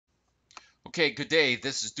Okay, good day.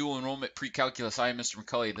 This is dual enrollment pre-calculus. I am Mr.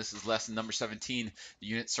 McCulley. This is lesson number 17, the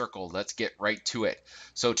unit circle. Let's get right to it.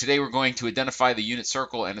 So today we're going to identify the unit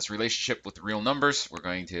circle and its relationship with real numbers. We're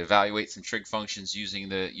going to evaluate some trig functions using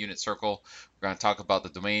the unit circle. We're going to talk about the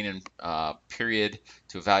domain and period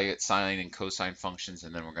to evaluate sine and cosine functions,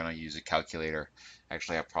 and then we're going to use a calculator.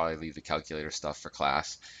 Actually, I'll probably leave the calculator stuff for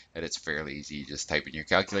class, and it's fairly easy. You just type in your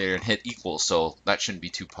calculator and hit equal, so that shouldn't be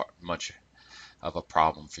too much of a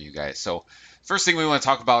problem for you guys. So first thing we want to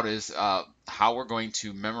talk about is how we're going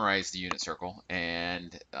to memorize the unit circle,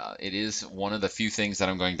 and it is one of the few things that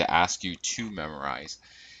I'm going to ask you to memorize,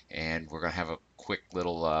 and we're going to have a quick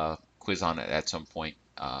little quiz on it at some point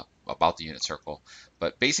about the unit circle.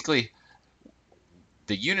 But basically,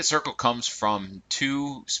 the unit circle comes from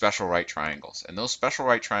two special right triangles, and those special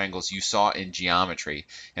right triangles you saw in geometry,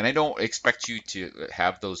 and I don't expect you to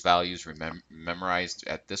have those values memorized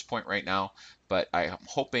at this point right now, but I'm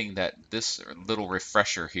hoping that this little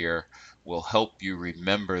refresher here will help you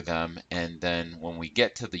remember them, and then when we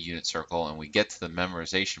get to the unit circle and we get to the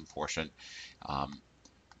memorization portion, um,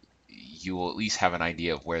 you will at least have an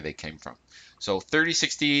idea of where they came from. So 30,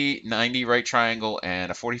 60, 90 right triangle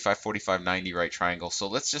and a 45, 45, 90 right triangle. So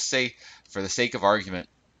let's just say, for the sake of argument,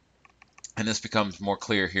 and this becomes more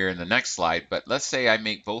clear here in the next slide, but let's say I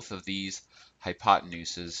make both of these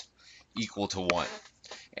hypotenuses equal to 1.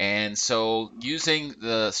 And so using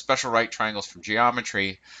the special right triangles from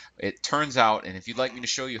geometry, it turns out, and if you'd like me to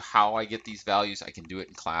show you how I get these values, I can do it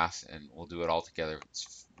in class and we'll do it all together.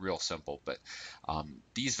 It's real simple, but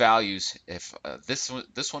these values, if this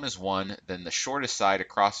one is 1, then the shortest side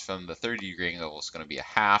across from the 30-degree angle is going to be a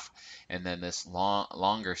half, and then this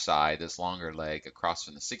longer side, this longer leg across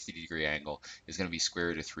from the 60-degree angle is going to be square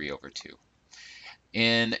root of 3 over 2.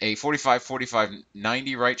 In a 45, 45,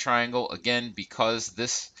 90 right triangle, again, because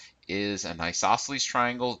this is an isosceles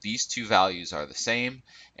triangle, these two values are the same,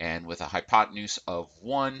 and with a hypotenuse of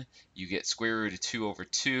 1, you get square root of 2 over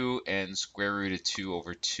 2 and square root of 2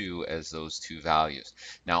 over 2 as those two values.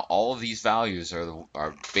 Now, all of these values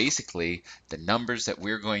are basically the numbers that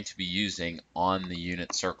we're going to be using on the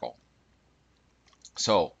unit circle.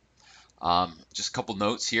 So, just a couple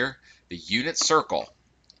notes here. The unit circle,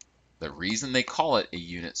 the reason they call it a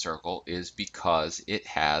unit circle is because it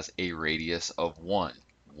has a radius of 1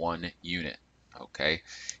 unit, okay?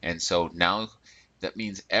 And so now that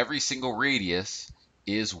means every single radius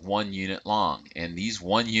is 1 unit long, and these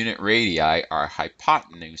 1 unit radii are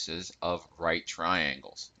hypotenuses of right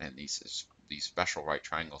triangles, and these special right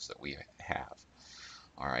triangles that we have.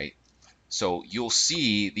 All right, so you'll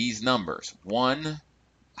see these numbers: 1,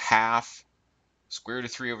 half, square root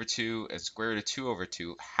of 3 over 2, and square root of 2 over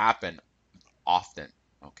 2 happen often.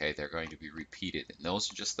 Okay, they're going to be repeated, and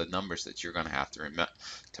those are just the numbers that you're going to have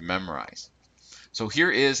to memorize. So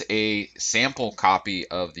here is a sample copy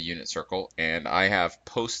of the unit circle, and I have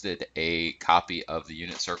posted a copy of the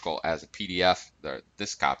unit circle as a PDF,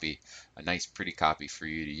 this copy, a nice pretty copy for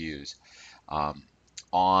you to use,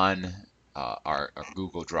 on our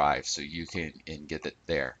Google Drive, so you can get it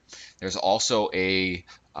there. There's also a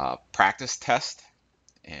practice test,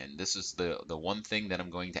 and this is the one thing that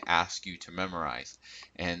I'm going to ask you to memorize.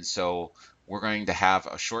 And so we're going to have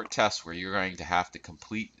a short test where you're going to have to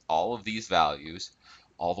complete all of these values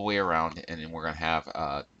all the way around, and then we're going to have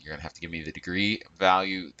you're going to have to give me the degree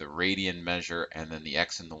value, the radian measure, and then the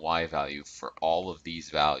x and the y value for all of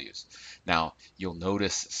these values. Now, you'll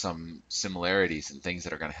notice some similarities and things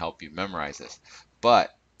that are going to help you memorize this,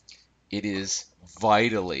 but it is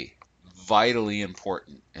vitally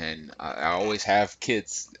important. And I always have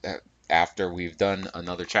kids after we've done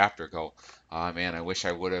another chapter go, oh man, I wish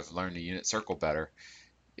I would have learned the unit circle better.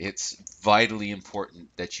 It's vitally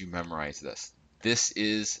important that you memorize this. This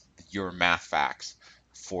is your math facts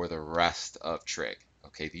for the rest of trig.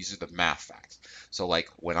 Okay, these are the math facts. So like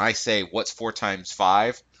when I say what's 4 times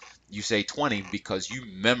 5, you say 20 because you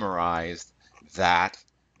memorized that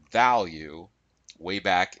value way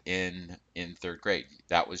back in 3rd grade.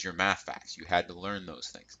 That was your math facts. You had to learn those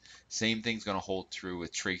things. Same thing's going to hold true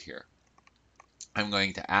with trig here. I'm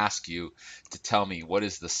going to ask you to tell me what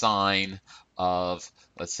is the sine of,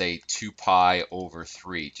 let's say, 2 pi over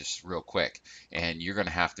 3, just real quick. And you're going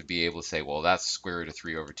to have to be able to say, well, that's square root of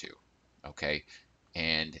 3 over 2. Okay?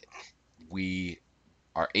 And we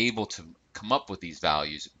are able to come up with these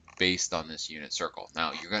values based on this unit circle.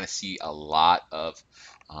 Now, you're going to see a lot of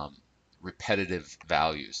repetitive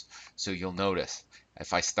values. So you'll notice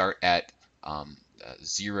if I start at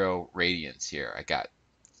 0 radians here, I got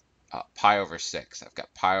pi over 6, I've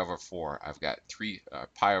got pi over 4, I've got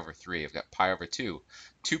pi over 3, I've got pi over 2,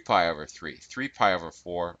 2 pi over 3, 3 pi over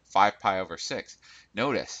 4, 5 pi over 6.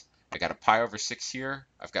 Notice I got a pi over 6 here.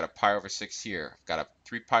 I've got a pi over 6 here. I've got a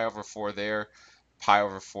 3 pi over 4 there, pi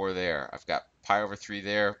over 4 there. I've got pi over 3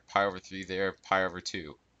 there, pi over 3 there, pi over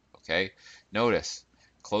 2. Okay? Notice,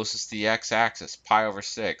 closest to the x-axis, pi over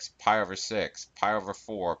 6, pi over 6, pi over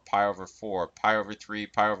 4, pi over 4, pi over 3,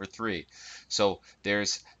 pi over 3. So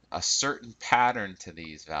there's a certain pattern to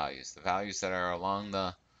these values. The values that are along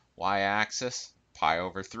the y-axis, pi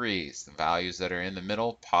over 3s. The values that are in the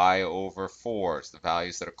middle, pi over 4s. The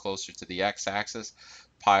values that are closer to the x-axis,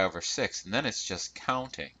 pi over 6. And then it's just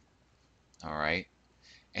counting. All right.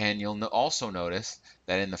 And you'll also notice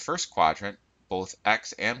that in the first quadrant, both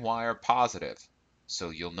x and y are positive. So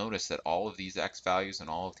you'll notice that all of these x values and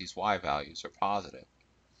all of these y values are positive.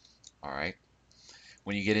 All right.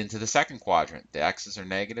 When you get into the second quadrant, the x's are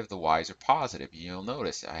negative, the y's are positive. You'll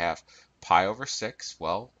notice I have pi over 6.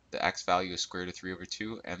 Well, the x value is square root of 3 over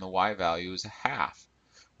 2, and the y value is a half.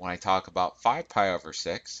 When I talk about 5 pi over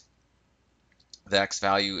 6, the x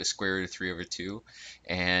value is square root of 3 over 2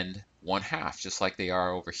 and 1/2, just like they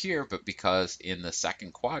are over here, but because in the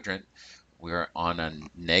second quadrant, we're on a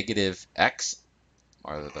negative x,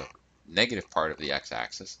 or the negative part of the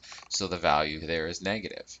x-axis, so the value there is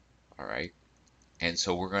negative. All right. And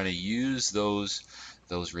so we're going to use those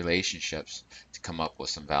relationships to come up with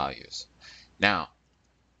some values. Now,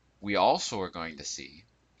 we also are going to see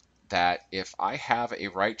that if I have a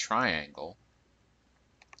right triangle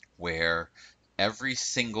where every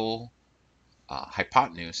single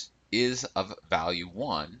hypotenuse is of value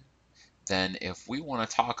 1, then if we want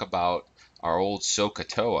to talk about our old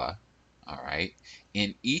SOHCAHTOA, all right,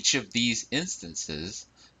 in each of these instances,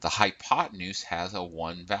 the hypotenuse has a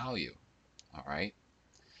 1 value, all right?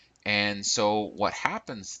 And so what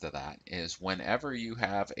happens to that is whenever you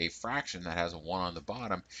have a fraction that has a 1 on the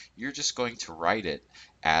bottom, you're just going to write it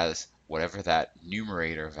as whatever that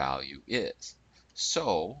numerator value is.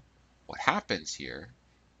 So what happens here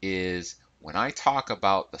is when I talk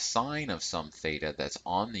about the sine of some theta that's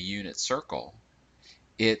on the unit circle,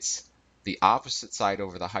 it's the opposite side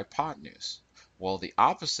over the hypotenuse. Well, the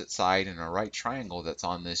opposite side in a right triangle that's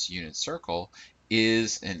on this unit circle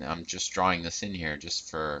is, and I'm just drawing this in here just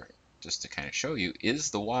to kind of show you, is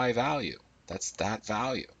the y value. That's that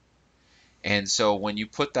value. And so when you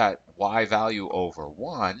put that y value over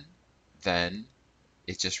 1, then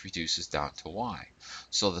it just reduces down to y.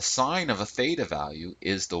 So the sine of a theta value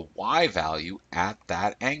is the y value at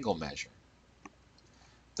that angle measure.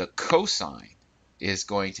 The cosine is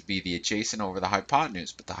going to be the adjacent over the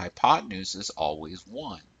hypotenuse, but the hypotenuse is always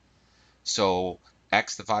 1. So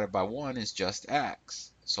x divided by 1 is just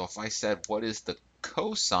x. So if I said, what is the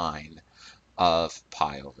cosine of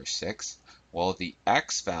pi over 6? Well, the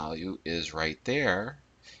x value is right there,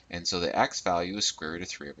 and so the x value is square root of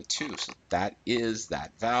 3 over 2. So that is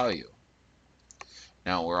that value.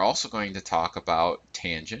 Now we're also going to talk about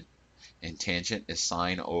tangent, and tangent is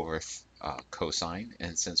sine over cosine,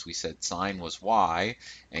 and since we said sine was y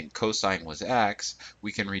and cosine was x,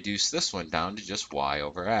 we can reduce this one down to just y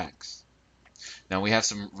over x. Now we have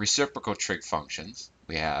some reciprocal trig functions.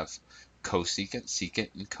 We have cosecant,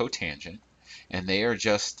 secant, and cotangent, and they are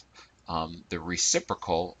just the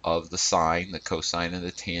reciprocal of the sine, the cosine, and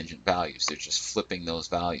the tangent values. They're just flipping those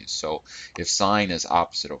values. So if sine is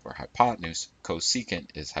opposite over hypotenuse, cosecant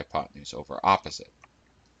is hypotenuse over opposite.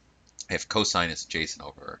 If cosine is adjacent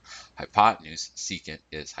over hypotenuse, secant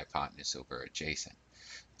is hypotenuse over adjacent.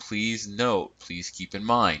 Please note, please keep in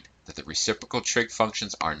mind that the reciprocal trig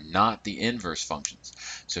functions are not the inverse functions.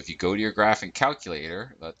 So if you go to your graphing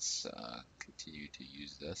calculator, let's continue to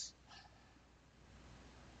use this.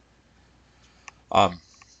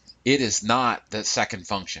 It is not the second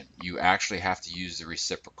function. You actually have to use the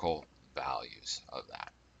reciprocal values of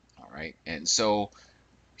that. All right, and so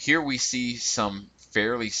here we see some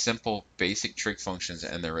fairly simple basic trig functions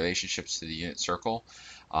and their relationships to the unit circle.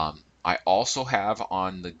 I also have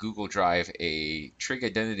on the Google Drive a trig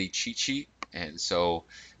identity cheat sheet, and so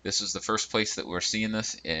this is the first place that we're seeing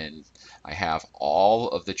this, and I have all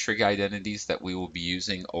of the trig identities that we will be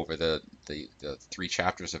using over the 3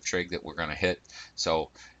 chapters of trig that we're going to hit. So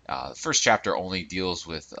the first chapter only deals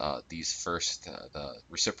with these first, the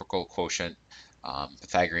reciprocal, quotient,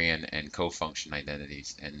 Pythagorean, and cofunction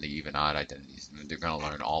identities, and the even-odd identities. And they're going to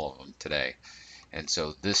learn all of them today. And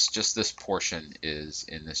so this portion is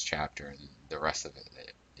in this chapter, and the rest of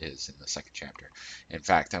it is in the second chapter. In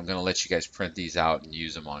fact, I'm going to let you guys print these out and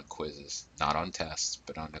use them on quizzes, not on tests,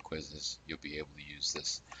 but on the quizzes. You'll be able to use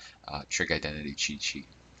this trig identity cheat sheet.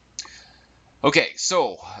 Okay,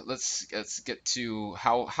 so let's get to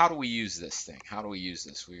how do we use this thing? How do we use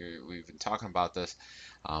this? We've been talking about this.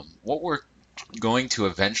 What we're going to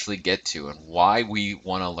eventually get to, and why we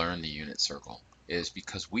want to learn the unit circle, is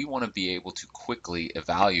because we want to be able to quickly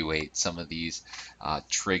evaluate some of these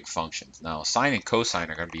trig functions. Now, sine and cosine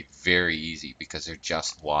are going to be very easy because they're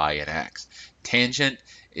just y and x. Tangent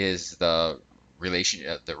is the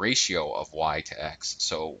the ratio of y to x,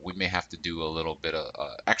 so we may have to do a little bit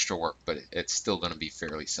of extra work, but it's still going to be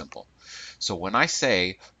fairly simple. So when I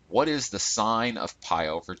say, what is the sine of pi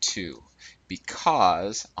over 2?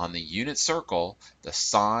 Because on the unit circle, the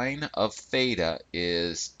sine of theta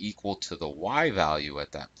is equal to the y value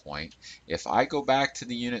at that point. If I go back to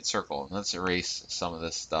the unit circle, and let's erase some of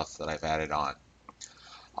this stuff that I've added on.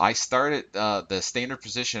 I start at the standard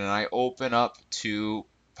position and I open up to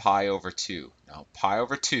pi over 2. Now, pi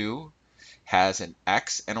over 2 has an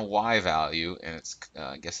x and a y value, and it's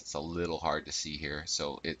I guess it's a little hard to see here.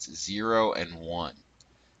 So it's 0 and 1.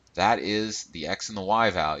 That is the x and the y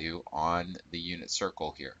value on the unit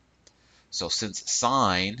circle here. So since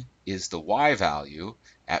sine is the y value,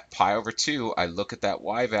 at pi over 2, I look at that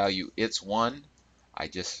y value, it's 1. I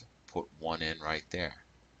just put 1 in right there.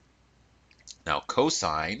 Now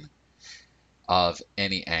cosine of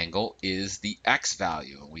any angle is the x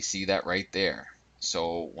value, and we see that right there.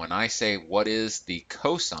 So when I say what is the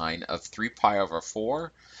cosine of 3 pi over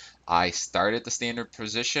 4, I start at the standard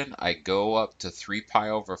position, I go up to 3 pi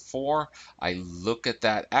over 4, I look at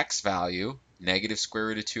that x value, negative square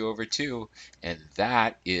root of 2 over 2, and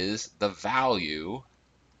that is the value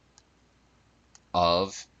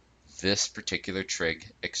of this particular trig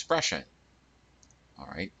expression. All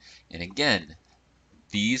right, and again,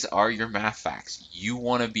 these are your math facts. You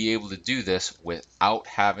want to be able to do this without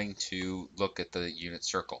having to look at the unit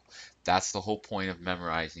circle. That's the whole point of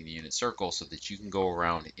memorizing the unit circle, so that you can go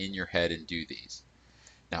around in your head and do these.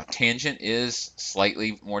 Now, tangent is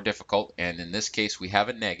slightly more difficult, and in this case we have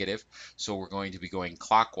a negative, so we're going to be going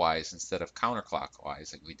clockwise instead of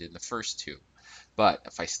counterclockwise like we did in the first two. But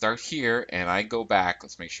if I start here and I go back,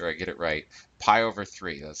 let's make sure I get it right, pi over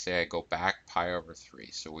 3. Let's say I go back pi over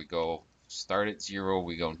 3. So we go start at 0,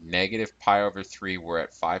 we go negative pi over 3, we're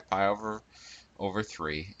at 5 pi over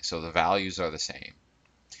 3, so the values are the same.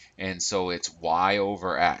 And so it's y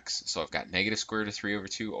over x. So I've got negative square root of 3 over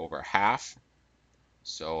 2 over half.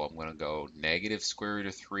 So I'm going to go negative square root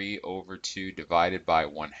of 3 over 2 divided by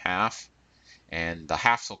 1/2. And the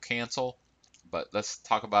halves will cancel, but let's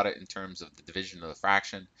talk about it in terms of the division of the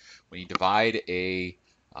fraction. When you divide a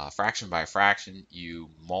fraction by a fraction, you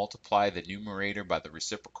multiply the numerator by the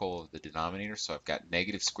reciprocal of the denominator. So I've got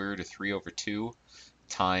negative square root of 3 over 2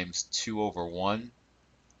 times 2 over 1.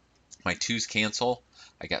 My 2's cancel.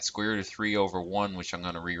 I got square root of 3 over 1, which I'm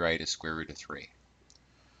going to rewrite as square root of 3.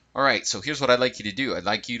 All right, so here's what I'd like you to do. I'd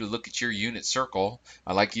like you to look at your unit circle.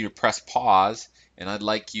 I'd like you to press pause, and I'd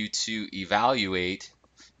like you to evaluate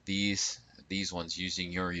these ones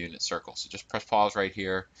using your unit circle. So just press pause right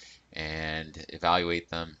here and evaluate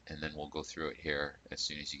them, and then we'll go through it here as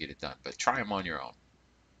soon as you get it done. But try them on your own.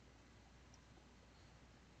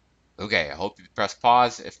 Okay, I hope you press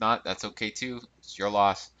pause. If not, that's okay too. It's your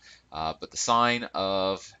loss. But the sine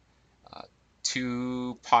of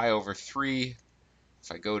 2 pi over 3,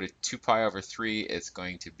 if I go to 2 pi over 3, it's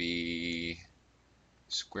going to be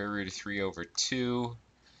square root of 3 over 2.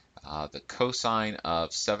 The cosine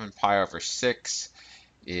of 7 pi over 6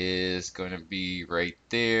 is going to be right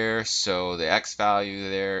there. So the x value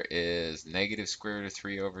there is negative square root of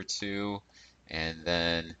 3 over 2. And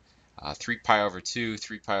then 3 pi over 2,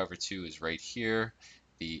 3 pi over 2 is right here.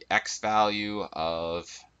 The x value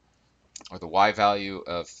of, or the y value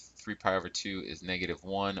of 3 pi over 2 is negative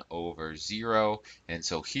 1 over 0. And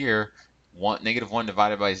so here, negative 1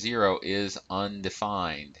 divided by 0 is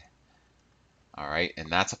undefined. All right, and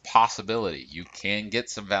that's a possibility. You can get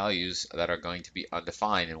some values that are going to be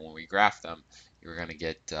undefined, and when we graph them, you're going to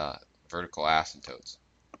get vertical asymptotes.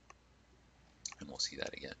 And we'll see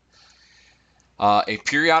that again. A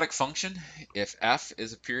periodic function, if f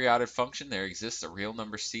is a periodic function, there exists a real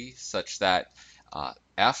number c such that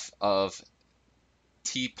f of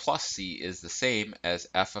t plus c is the same as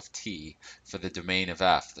f of t for the domain of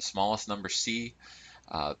f. The smallest number c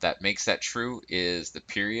that makes that true is the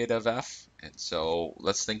period of f. And so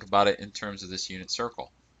let's think about it in terms of this unit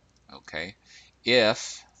circle. Okay,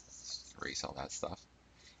 if, let's erase all that stuff.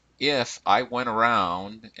 If I went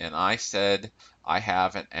around and I said I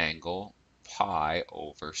have an angle pi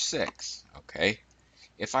over 6, okay?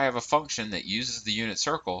 If I have a function that uses the unit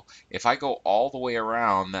circle, if I go all the way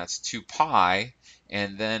around, that's 2 pi,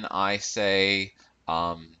 and then I say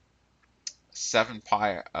 7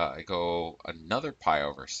 pi, I go another pi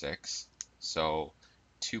over 6, so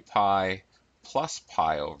 2 pi plus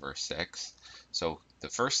pi over 6. So the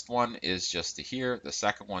first one is just to here. The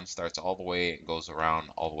second one starts all the way and goes around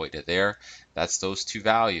all the way to there. That's those two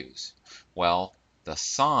values. Well, the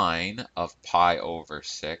sine of pi over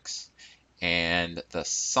 6 and the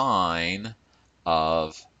sine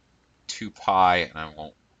of 2 pi, and I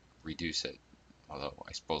won't reduce it, although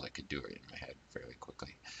I suppose I could do it in my head fairly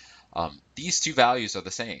quickly. These two values are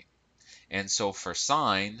the same. And so for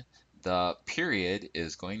sine, the period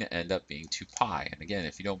is going to end up being 2 pi. And again,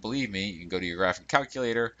 if you don't believe me, you can go to your graphing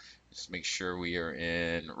calculator. Just make sure we are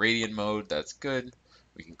in radian mode. That's good.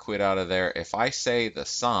 We can quit out of there. If I say the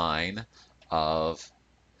sine of,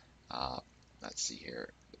 let's see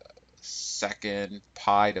here, second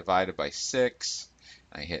pi divided by 6,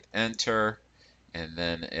 I hit enter. And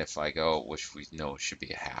then if I go, which we know should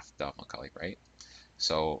be a half, Don McCulley, right?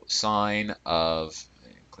 So sine of,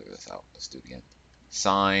 clear this out, let's do it again.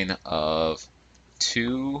 Sine of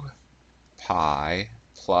 2 pi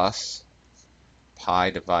plus pi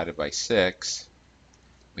divided by 6,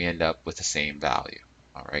 we end up with the same value,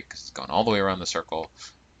 all right, because it's gone all the way around the circle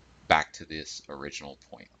back to this original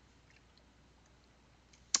point.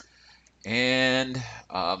 And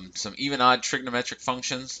some even-odd trigonometric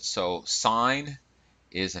functions. So sine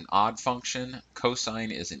is an odd function,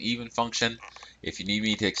 cosine is an even function. If you need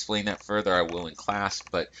me to explain that further, I will in class,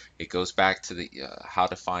 but it goes back to the how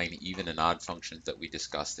to find even and odd functions that we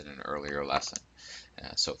discussed in an earlier lesson.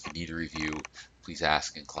 So if you need a review, please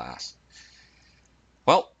ask in class.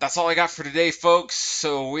 Well, that's all I got for today, folks.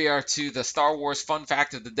 So we are to the Star Wars fun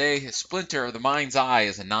fact of the day. Splinter of the Mind's Eye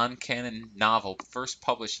is a non-canon novel first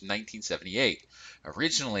published in 1978.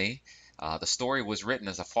 Originally, the story was written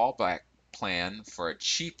as a fallback plan for a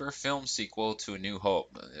cheaper film sequel to A New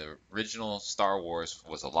Hope. The original Star Wars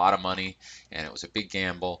was a lot of money, and it was a big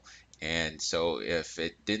gamble. And so if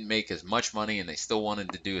it didn't make as much money and they still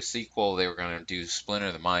wanted to do a sequel, they were going to do Splinter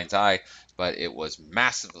of the Mind's Eye. But it was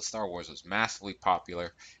massive. Star Wars was massively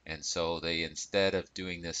popular, and so they, instead of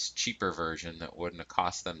doing this cheaper version that wouldn't have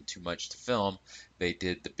cost them too much to film, they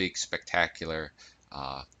did the big spectacular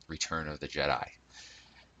Return of the Jedi.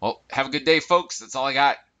 Well, have a good day, folks. That's all I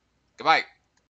got. Goodbye.